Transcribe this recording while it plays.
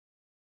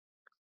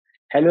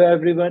Hello,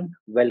 everyone.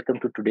 Welcome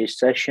to today's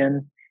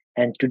session.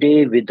 And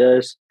today with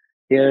us,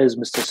 here is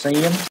Mr.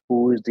 Sanyam,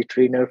 who is the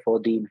trainer for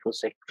the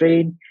InfoSec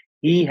Train.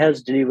 He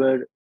has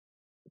delivered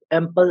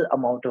ample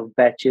amount of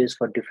batches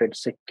for different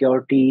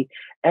security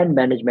and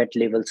management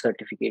level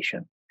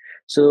certification.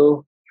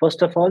 So,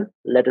 first of all,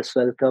 let us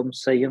welcome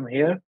Sayam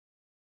here.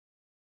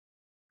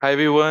 Hi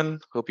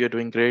everyone, hope you're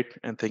doing great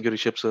and thank you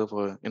Rishabh sir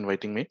for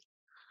inviting me.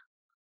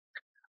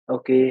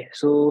 Okay,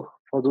 so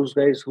for those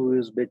guys who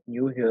is a bit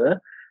new here,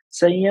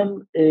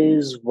 Sanyam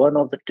is one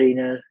of the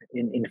trainer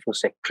in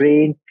InfoSec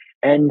Train,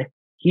 and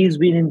he's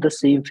been in the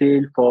same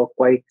field for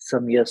quite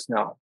some years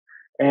now.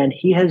 And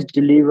he has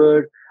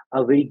delivered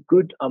a very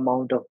good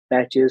amount of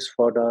batches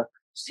for the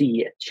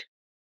CEH.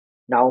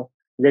 Now,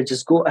 let's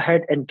just go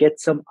ahead and get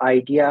some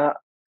idea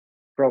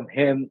from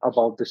him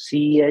about the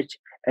CEH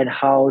and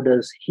how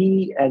does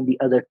he and the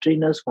other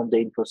trainers from the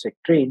InfoSec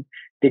Train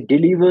they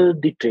deliver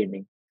the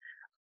training.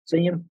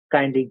 Sanyam,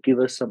 kindly give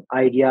us some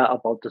idea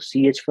about the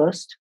CH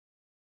first.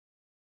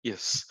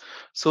 Yes.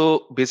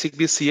 So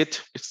basically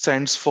CEH it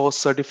stands for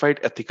Certified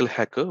Ethical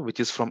Hacker,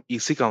 which is from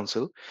EC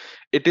Council.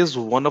 It is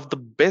one of the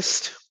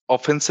best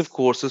offensive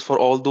courses for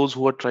all those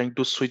who are trying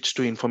to switch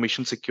to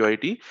information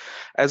security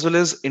as well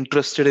as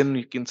interested in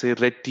you can say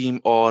red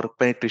team or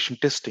penetration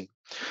testing.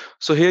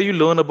 So here you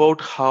learn about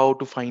how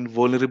to find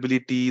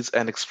vulnerabilities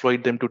and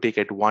exploit them to take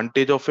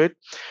advantage of it.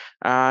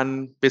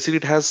 And basically,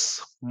 it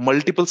has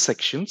multiple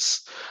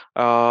sections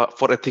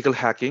for ethical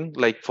hacking,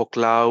 like for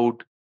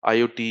cloud,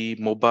 IoT,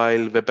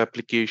 mobile, web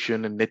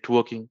application, and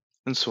networking,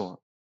 and so on.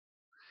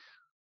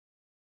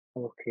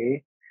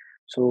 Okay,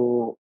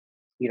 so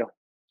you know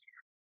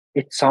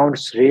it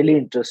sounds really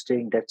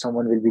interesting that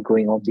someone will be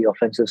going on the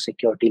offensive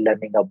security,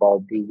 learning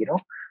about the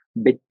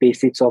bit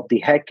basics of the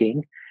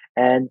hacking.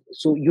 And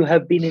so you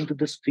have been into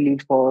this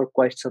field for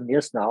quite some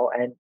years now,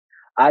 and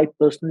I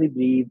personally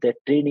believe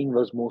that training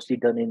was mostly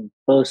done in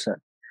person.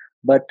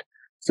 But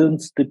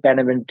since the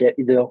pandemic,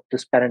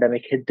 this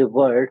pandemic hit the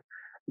world,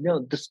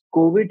 this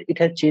COVID, it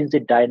has changed the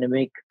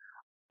dynamic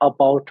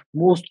about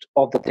most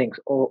of the things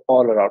all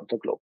around the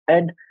globe.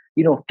 And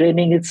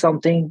training is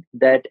something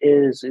that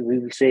is, we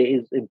will say,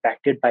 is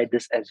impacted by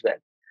this as well.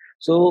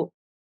 So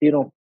you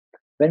know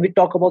when we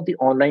talk about the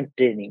online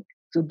training,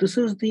 so this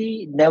is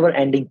the never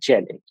ending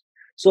challenge.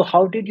 So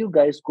how did you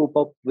guys cope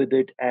up with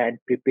it and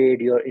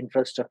prepared your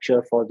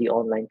infrastructure for the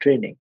online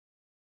training?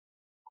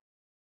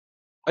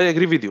 I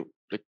agree with you.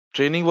 Like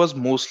training was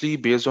mostly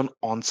based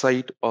on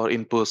site or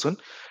in person,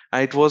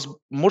 and it was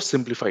more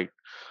simplified.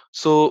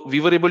 So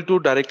we were able to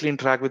directly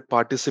interact with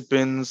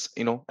participants,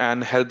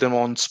 and help them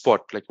on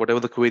spot. Like whatever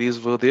the queries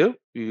were there,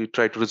 we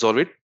try to resolve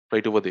it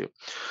right over there.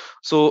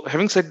 So,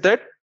 having said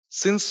that,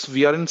 since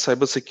we are in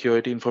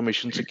cybersecurity,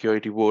 information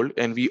security world,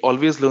 and we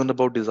always learn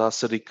about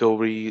disaster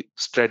recovery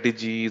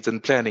strategies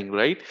and planning,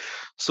 right?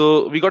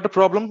 So we got a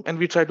problem and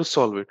we try to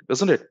solve it,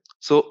 isn't it?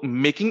 So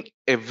making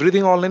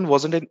everything online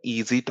wasn't an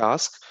easy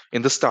task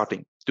in the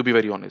starting, to be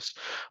very honest.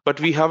 But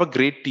we have a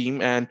great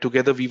team, and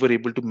together we were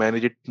able to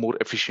manage it more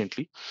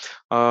efficiently.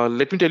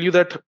 Let me tell you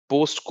that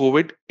post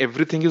COVID,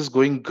 everything is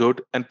going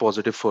good and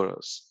positive for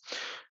us.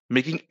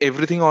 Making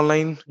everything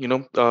online,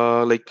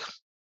 like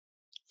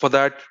for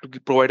that to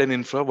provide an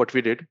infra, what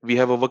we did, we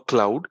have our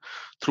cloud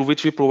through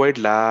which we provide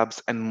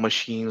labs and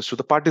machines to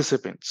the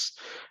participants.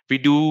 We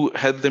do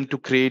help them to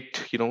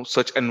create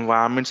such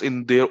environments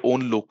in their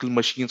own local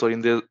machines or in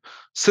their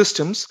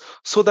systems,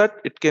 so that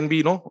it can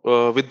be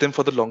with them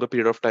for the longer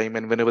period of time,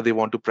 and whenever they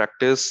want to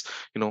practice,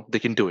 they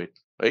can do it,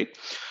 right?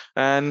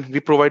 And we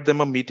provide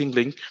them a meeting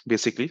link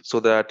basically, so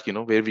that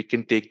where we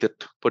can take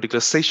that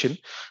particular session,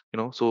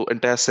 so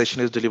entire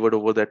session is delivered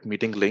over that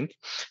meeting link.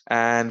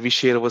 And we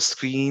share our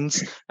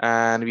screens,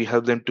 and we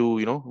help them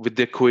to with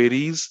their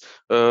queries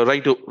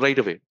right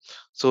away.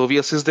 So we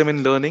assist them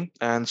in learning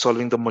and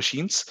solving the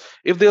machines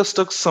if they are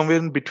stuck somewhere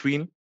in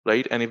between,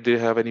 right? And if they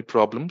have any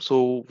problem,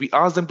 so we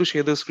ask them to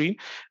share their screen,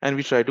 and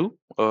we try to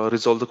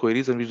resolve the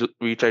queries, and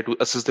we try to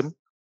assist them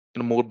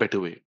in a more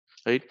better way,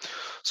 right?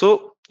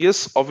 So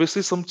yes,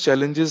 obviously some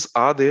challenges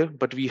are there,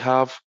 but we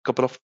have a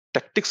couple of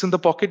tactics in the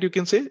pocket, you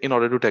can say, in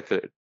order to tackle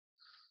it.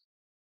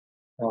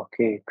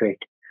 Okay,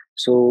 great.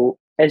 So,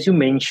 as you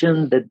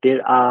mentioned, that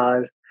there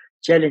are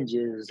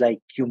challenges like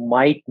you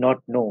might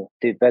not know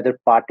whether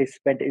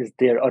participant is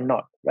there or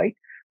not, right?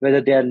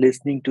 Whether they are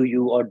listening to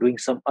you or doing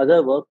some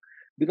other work,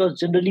 because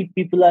generally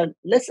people are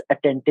less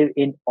attentive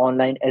in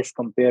online as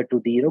compared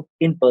to the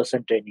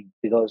in-person training.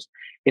 Because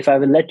if I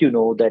will let you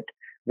know that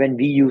when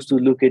we used to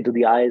look into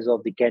the eyes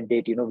of the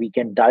candidate, we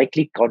can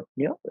directly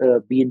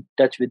be in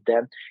touch with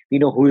them. We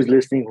know who is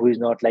listening, who is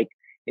not. Like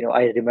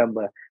I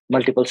remember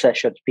multiple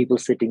sessions, people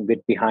sitting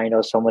bit behind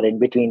or somewhere in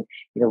between,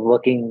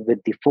 working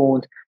with the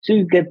phones. So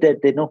you get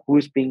that they know who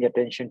is paying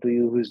attention to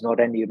you, who's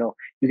not, and you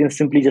can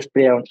simply just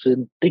play around with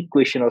a trick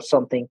question or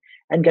something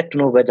and get to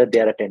know whether they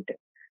are attentive.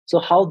 So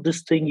how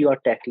this thing you are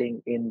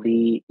tackling in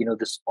the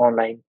this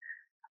online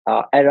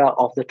era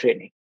of the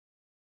training?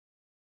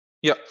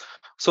 Yeah.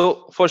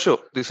 So for sure,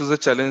 this is a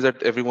challenge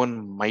that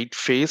everyone might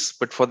face.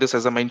 But for this,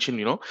 as I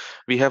mentioned,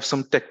 we have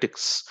some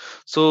tactics.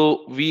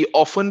 So we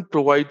often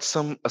provide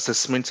some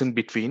assessments in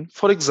between.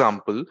 For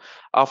example,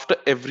 after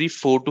every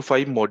 4 to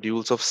 5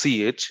 modules of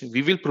CH,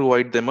 we will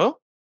provide them a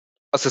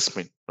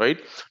assessment, right,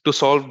 to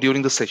solve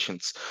during the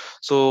sessions.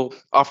 So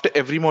after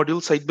every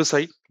module, side by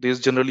side, there's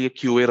generally a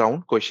QA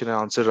round, question and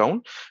answer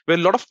round, where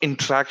a lot of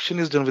interaction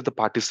is done with the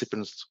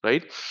participants,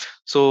 right?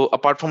 So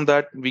apart from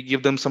that, we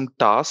give them some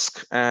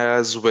task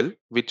as well,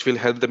 which will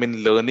help them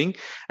in learning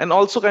and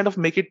also kind of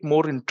make it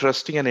more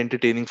interesting and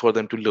entertaining for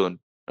them to learn,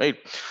 right?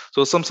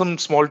 So some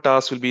small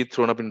tasks will be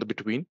thrown up in the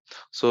between.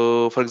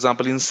 So for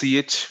example, in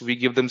CH, we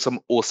give them some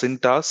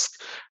OSINT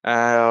task,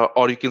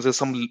 or you can say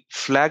some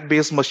flag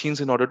based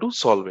machines in order to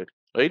solve it,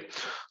 right?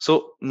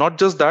 So not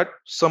just that,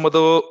 some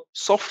other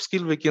soft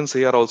skill we can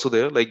say are also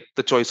there, like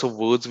the choice of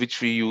words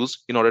which we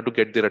use in order to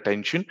get their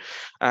attention,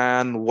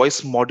 and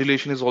voice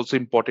modulation is also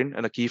important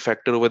and a key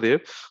factor over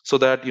there, so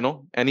that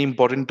any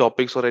important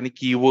topics or any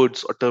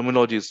keywords or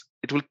terminologies,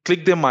 it will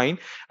click their mind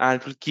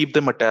and it will keep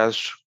them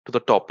attached to the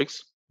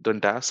topics the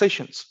entire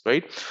sessions,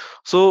 right?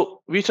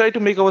 So we try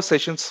to make our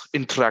sessions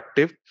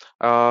interactive,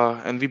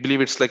 and we believe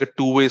it's like a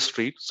two-way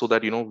street, so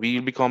that we'll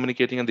be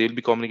communicating and they'll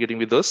be communicating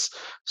with us,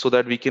 so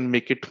that we can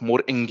make it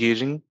more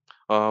engaging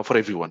for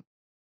everyone.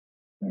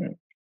 Hmm.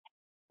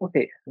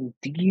 Okay,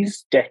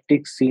 these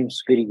tactics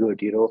seems very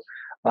good.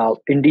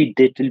 Indeed,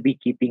 that will be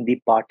keeping the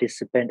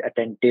participant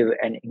attentive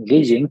and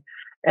engaging.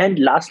 And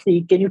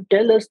lastly, can you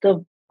tell us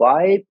the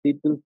why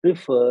people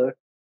prefer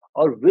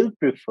or will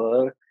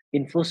prefer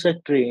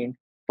InfoSec Train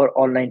for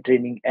online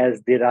training,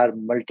 as there are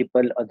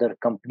multiple other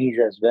companies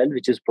as well,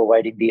 which is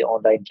providing the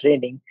online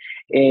training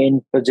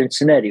in present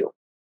scenario.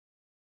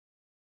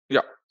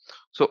 Yeah.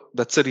 So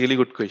that's a really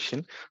good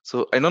question.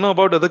 So I don't know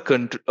about other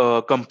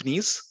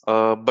companies,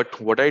 but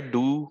what I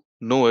do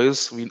know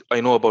is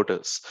I know about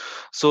us.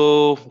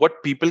 So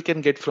what people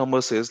can get from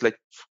us is like,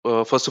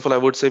 first of all, I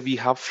would say we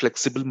have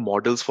flexible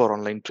models for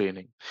online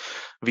training.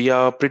 We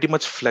are pretty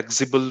much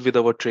flexible with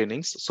our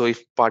trainings. So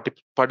if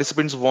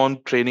participants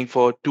want training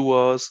for 2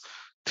 hours,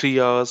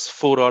 3 hours,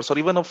 4 hours, or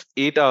even of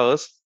 8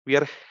 hours, we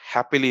are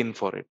happily in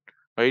for it,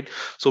 right?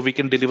 So we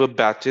can deliver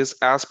batches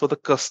as per the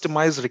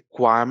customized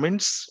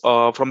requirements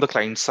from the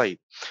client side.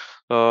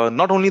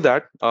 Not only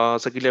that,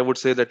 secondly, I would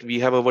say that we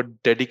have our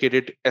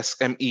dedicated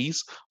SMEs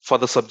for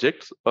the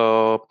subject.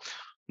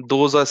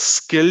 Those are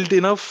skilled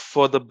enough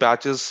for the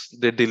batches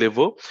they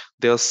deliver.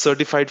 They are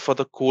certified for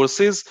the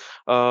courses,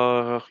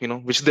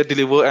 which they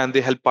deliver, and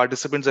they help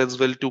participants as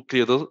well to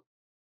clear the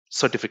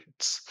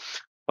certificates.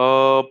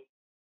 Uh,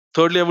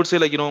 Thirdly, I would say,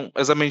 like,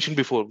 as I mentioned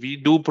before, we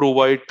do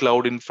provide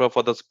cloud infra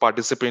for the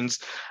participants,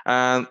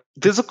 and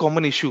there's a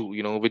common issue,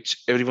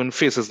 which everyone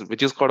faces,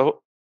 which is called a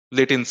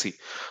latency.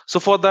 So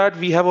for that,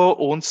 we have our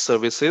own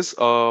services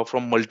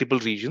from multiple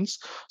regions.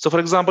 So for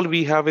example,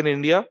 we have in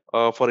India,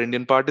 for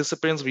Indian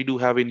participants, we do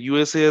have in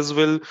USA as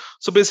well.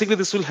 So basically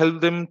this will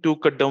help them to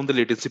cut down the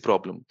latency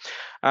problem.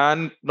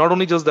 And not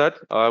only just that,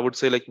 I would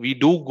say, like, we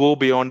do go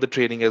beyond the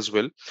training as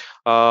well.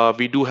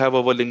 We do have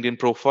our LinkedIn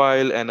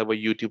profile and our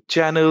YouTube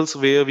channels,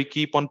 where we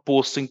keep on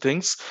posting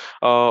things,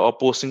 or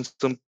posting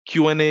some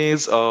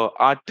Q&As,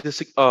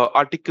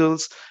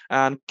 articles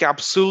and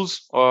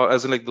capsules,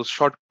 as in like those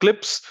short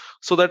clips,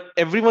 so that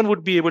everyone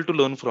would be able to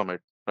learn from it,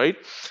 right?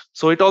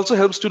 So it also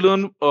helps to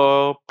learn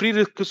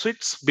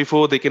prerequisites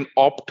before they can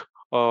opt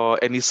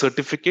any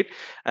certificate.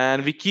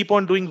 And we keep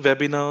on doing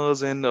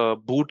webinars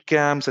and boot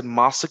camps and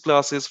master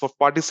classes for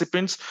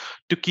participants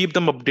to keep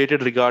them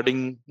updated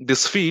regarding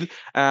this field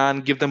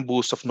and give them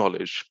boost of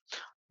knowledge.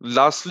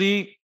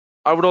 Lastly,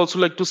 I would also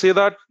like to say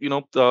that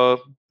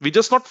we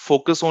just not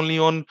focus only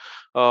on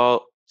uh,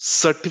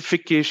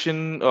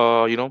 certification,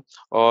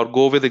 or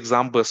go with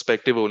exam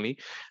perspective only.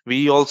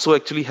 We also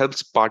actually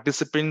helps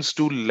participants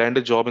to land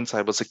a job in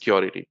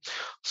cybersecurity.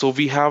 So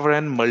we have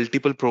ran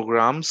multiple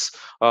programs,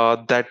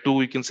 that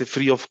too you can say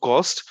free of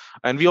cost,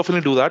 and we often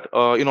do that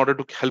in order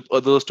to help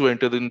others to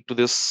enter into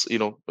this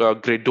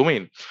great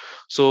domain.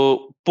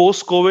 So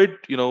post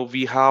COVID,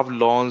 we have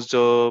launched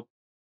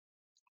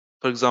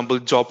for example,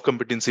 job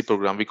competency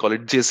program, we call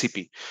it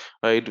JCP,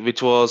 right?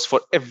 Which was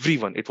for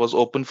everyone. It was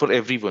open for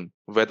everyone,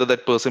 whether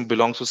that person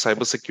belongs to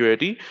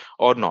cybersecurity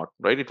or not,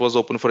 right? It was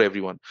open for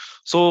everyone.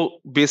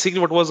 So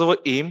basically, what was our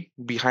aim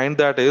behind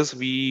that is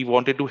we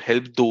wanted to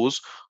help those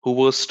who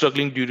were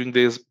struggling during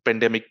this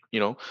pandemic,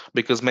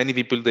 because many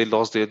people, they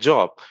lost their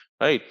job,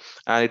 right?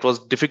 And it was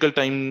difficult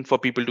time for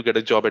people to get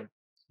a job at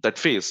that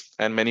phase,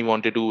 and many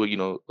wanted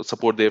to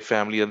support their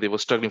family, and they were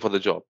struggling for the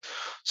job.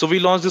 So we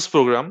launched this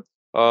program,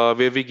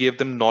 where we gave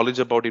them knowledge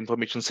about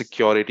information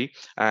security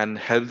and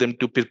help them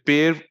to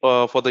prepare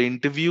for the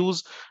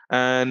interviews,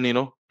 and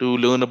to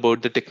learn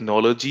about the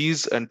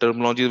technologies and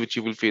terminologies which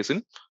you will face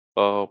in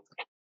uh,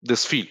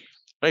 this field,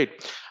 right?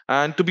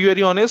 And to be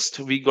very honest,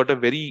 we got a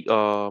very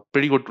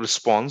pretty good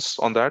response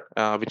on that,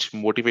 which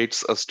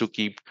motivates us to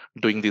keep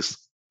doing these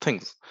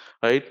things,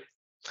 right?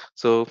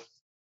 So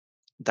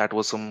that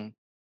was some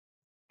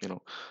you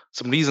know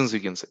some reasons,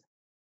 we can say,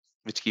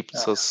 which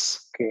keeps Ah,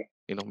 us okay.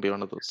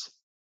 beyond others.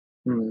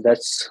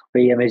 That's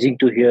very amazing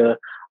to hear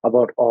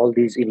about all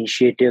these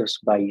initiatives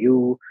by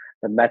you,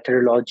 the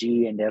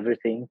methodology and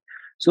everything.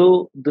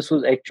 So this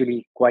was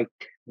actually quite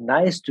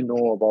nice to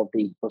know about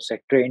the InfoSec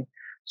train.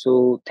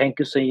 So thank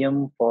you,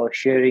 Sayam, for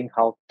sharing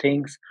how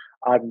things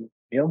are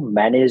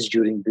managed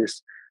during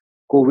this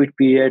COVID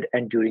period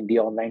and during the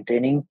online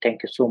training.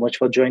 Thank you so much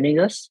for joining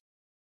us.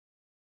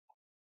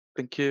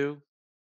 Thank you.